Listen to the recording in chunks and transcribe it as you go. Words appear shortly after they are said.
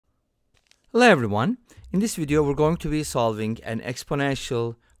Hello everyone. In this video we're going to be solving an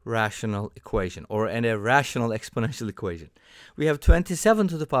exponential rational equation or a rational exponential equation. We have 27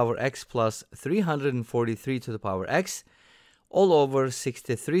 to the power x plus 343 to the power x all over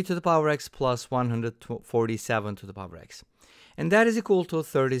 63 to the power x plus 147 to the power x. And that is equal to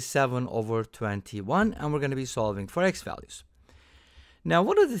 37 over 21, and we're going to be solving for x values. Now,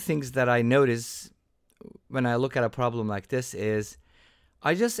 one of the things that I notice when I look at a problem like this is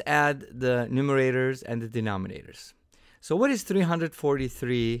I just add the numerators and the denominators. So what is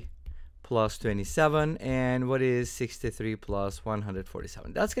 343 plus 27, and what is 63 plus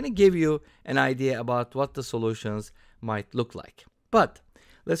 147? That's going to give you an idea about what the solutions might look like. But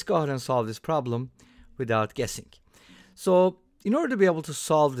let's go ahead and solve this problem without guessing. So in order to be able to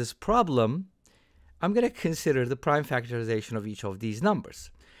solve this problem, I'm going to consider the prime factorization of each of these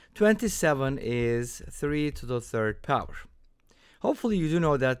numbers. 27 is 3 to the third power. Hopefully you do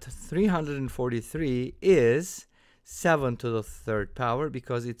know that 343 is 7 to the third power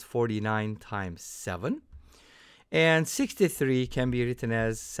because it's 49 times 7. And 63 can be written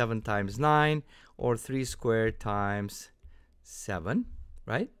as 7 times 9 or 3 squared times 7,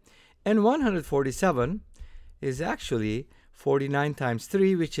 right? And 147 is actually 49 times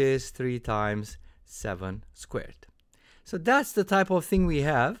 3, which is 3 times 7 squared. So that's the type of thing we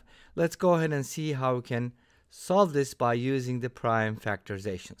have. Let's go ahead and see how we can solve this by using the prime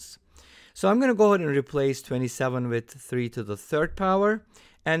factorizations. So I'm going to go ahead and replace 27 with 3 to the third power,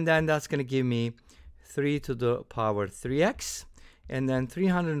 and then that's going to give me 3 to the power 3x, and then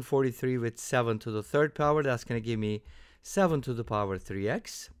 343 with 7 to the third power, that's going to give me 7 to the power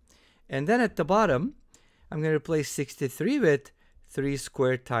 3x. And then at the bottom, I'm going to replace 63 with 3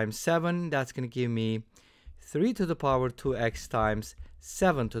 squared times 7, that's going to give me 3 to the power 2x times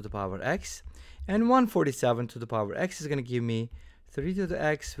 7 to the power x. And 147 to the power x is going to give me 3 to the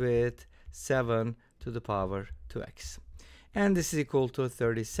x with 7 to the power 2x. And this is equal to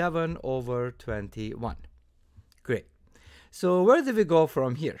 37 over 21. Great. So where do we go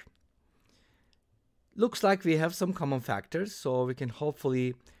from here? Looks like we have some common factors, so we can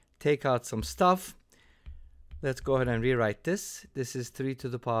hopefully take out some stuff. Let's go ahead and rewrite this. This is 3 to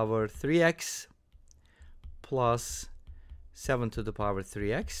the power 3x plus 7 to the power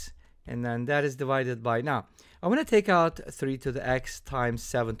 3x. And then that is divided by, now I want to take out 3 to the x times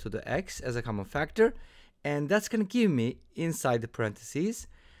 7 to the x as a common factor, and that's going to give me inside the parentheses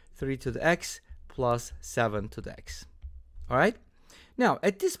 3 to the x plus 7 to the x. All right, now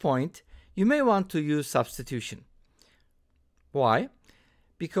at this point you may want to use substitution. Why?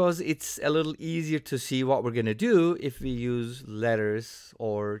 Because it's a little easier to see what we're going to do if we use letters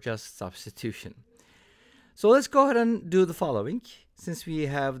or just substitution. So let's go ahead and do the following. Since we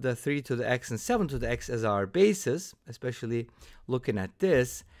have the 3 to the x and 7 to the x as our bases, especially looking at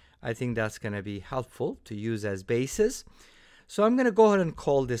this, I think that's going to be helpful to use as bases. So I'm going to go ahead and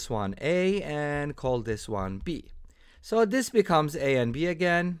call this one A and call this one B. So this becomes A and B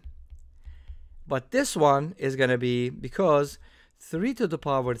again. But this one is going to be, because 3 to the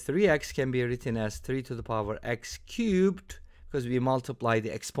power 3x can be written as 3 to the power x cubed, because we multiply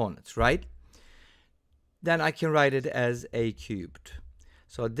the exponents, right? Then I can write it as a cubed.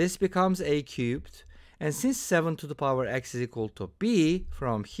 So this becomes a cubed. And since 7 to the power x is equal to b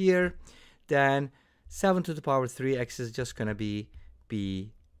from here, then 7 to the power 3x is just going to be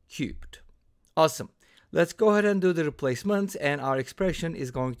b cubed. Awesome. Let's go ahead and do the replacements, and our expression is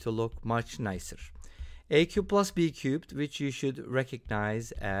going to look much nicer. A cubed plus b cubed, which you should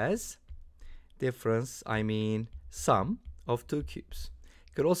recognize as sum of two cubes.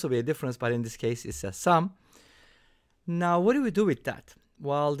 Could also be a difference, but in this case it's a sum. Now what do we do with that?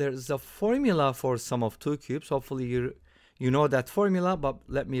 Well, there's a formula for sum of two cubes. Hopefully you know that formula, but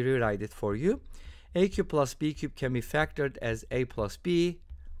let me rewrite it for you. A cubed plus b cubed can be factored as a plus b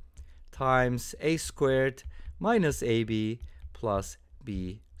times a squared minus ab plus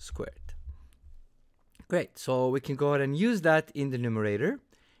b squared. Great, so we can go ahead and use that in the numerator,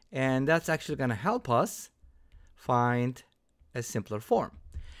 and that's actually going to help us find a simpler form.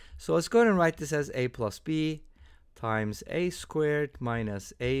 So let's go ahead and write this as a plus b times a squared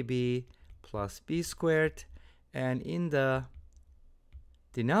minus ab plus b squared. And in the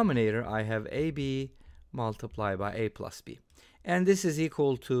denominator, I have ab multiplied by a plus b. And this is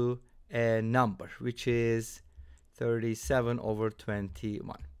equal to a number, which is 37 over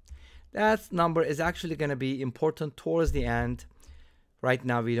 21. That number is actually going to be important towards the end. Right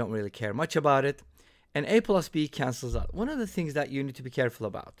now, we don't really care much about it. And a plus b cancels out. One of the things that you need to be careful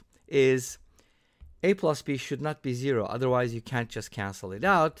about is a plus b should not be 0. Otherwise, you can't just cancel it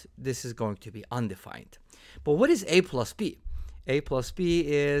out. This is going to be undefined. But what is a plus b? A plus b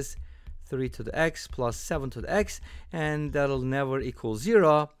is 3 to the x plus 7 to the x, and that'll never equal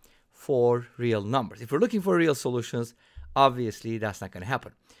 0 for real numbers. If we're looking for real solutions, obviously that's not going to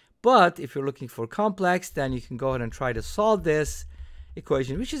happen. But if you're looking for complex, then you can go ahead and try to solve this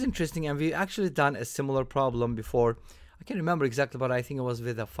equation, which is interesting. And we've actually done a similar problem before. I can't remember exactly, but I think it was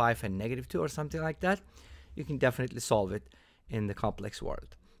with a 5 and -2 or something like that. You can definitely solve it in the complex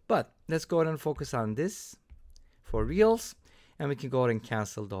world. But let's go ahead and focus on this for reals, and we can go ahead and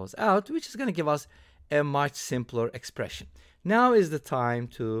cancel those out, which is going to give us a much simpler expression. Now is the time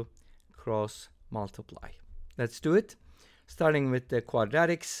to cross multiply. Let's do it, starting with the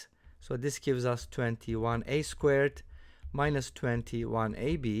quadratics. So this gives us 21a squared minus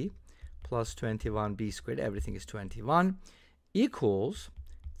 21ab plus 21b squared, everything is 21, equals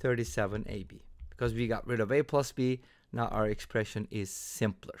 37ab. Because we got rid of a plus b, now our expression is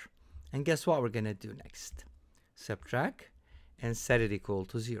simpler. And guess what we're going to do next? Subtract and set it equal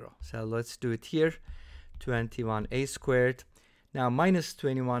to 0. So let's do it here. 21a squared. Now minus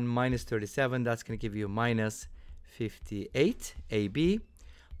 21 minus 37, that's going to give you minus 58ab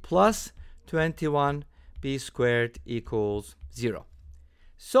plus 21b squared equals 0.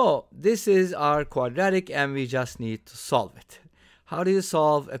 So this is our quadratic, and we just need to solve it. How do you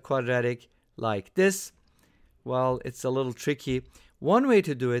solve a quadratic like this? Well, it's a little tricky. One way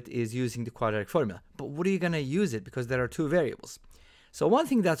to do it is using the quadratic formula. But what are you going to use it? Because there are two variables. So one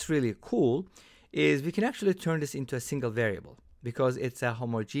thing that's really cool is we can actually turn this into a single variable, because it's a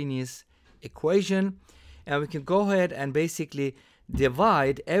homogeneous equation. And we can go ahead and basically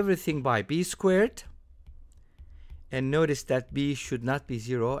divide everything by b squared. And notice that b should not be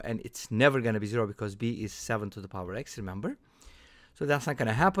 0, and it's never going to be 0 because b is 7 to the power x, remember? So that's not going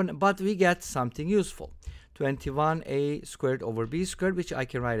to happen, but we get something useful. 21a squared over b squared, which I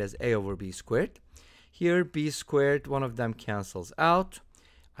can write as a over b squared. Here, b squared, one of them cancels out.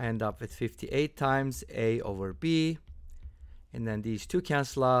 I end up with 58 times a over b. And then these two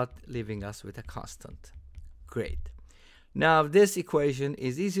cancel out, leaving us with a constant. Great. Now, this equation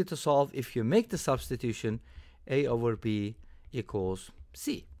is easy to solve if you make the substitution a over b equals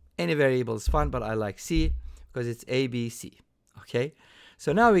c. Any variable is fine, but I like c because it's a, b, c. Okay?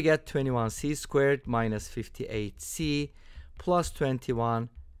 So now we get 21c squared minus 58c plus 21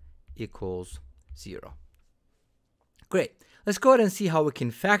 equals 0. Great. Let's go ahead and see how we can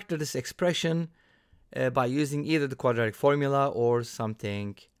factor this expression by using either the quadratic formula or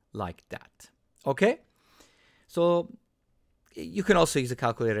something like that. Okay? So you can also use a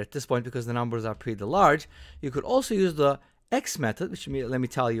calculator at this point because the numbers are pretty large. You could also use the x method, which let me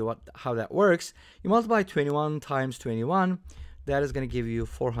tell you how that works. You multiply 21 times 21. That is going to give you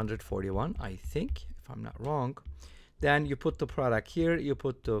 441, I think, if I'm not wrong. Then you put the product here. You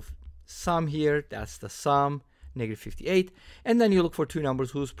put the sum here. That's the sum, negative 58. And then you look for two numbers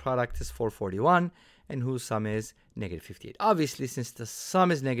whose product is 441 and whose sum is negative 58. Obviously, since the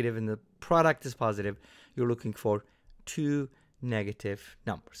sum is negative and the product is positive, you're looking for two negative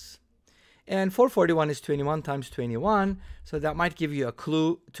numbers. And 441 is 21 times 21, so that might give you a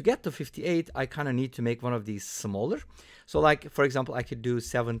clue. To get to 58, I kind of need to make one of these smaller. So like, for example, I could do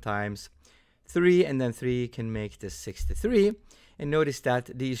 7 times 3, and then 3 can make this 63. And notice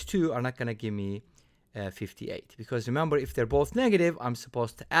that these two are not going to give me 58. Because remember, if they're both negative, I'm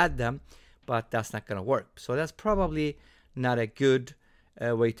supposed to add them, but that's not going to work. So that's probably not a good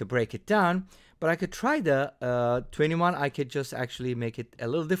way to break it down. But I could try the 21. I could just actually make it a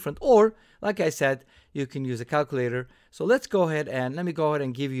little different. Or, like I said, you can use a calculator. So let's go ahead and let me go ahead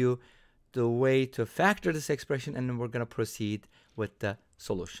and give you the way to factor this expression, and then we're going to proceed with the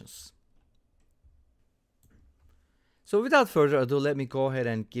solutions. So without further ado, let me go ahead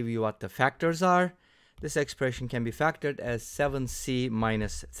and give you what the factors are. This expression can be factored as 7c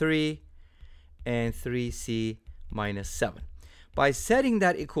minus 3 and 3c minus 7. By setting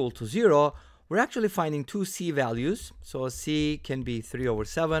that equal to 0, we're actually finding two c values. So c can be 3 over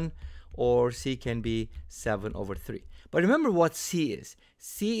 7, or c can be 7 over 3. But remember what c is.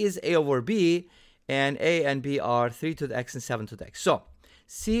 C is a over b, and a and b are 3 to the x and 7 to the x. So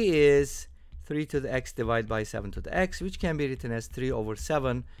c is 3 to the x divided by 7 to the x, which can be written as 3 over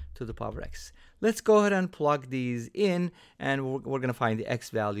 7 to the power x. Let's go ahead and plug these in, and we're going to find the x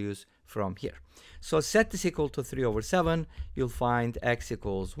values from here. So set this equal to 3 over 7. You'll find x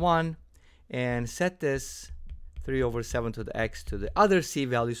equals 1. And set this 3 over 7 to the x to the other c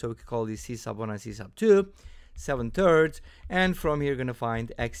value. So we could call these c sub 1 and c sub 2, 7/3. And from here, you're going to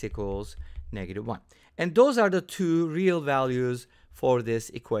find x equals negative 1. And those are the two real values for this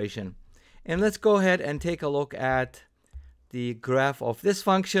equation. And let's go ahead and take a look at the graph of this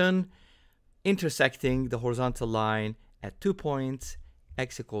function intersecting the horizontal line at 2 points,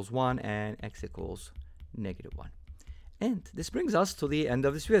 x equals 1 and x equals negative 1. And this brings us to the end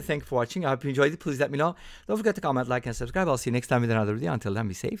of this video. Thank you for watching. I hope you enjoyed it. Please let me know. Don't forget to comment, like, and subscribe. I'll see you next time with another video. Until then,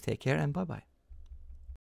 be safe, take care, and bye-bye.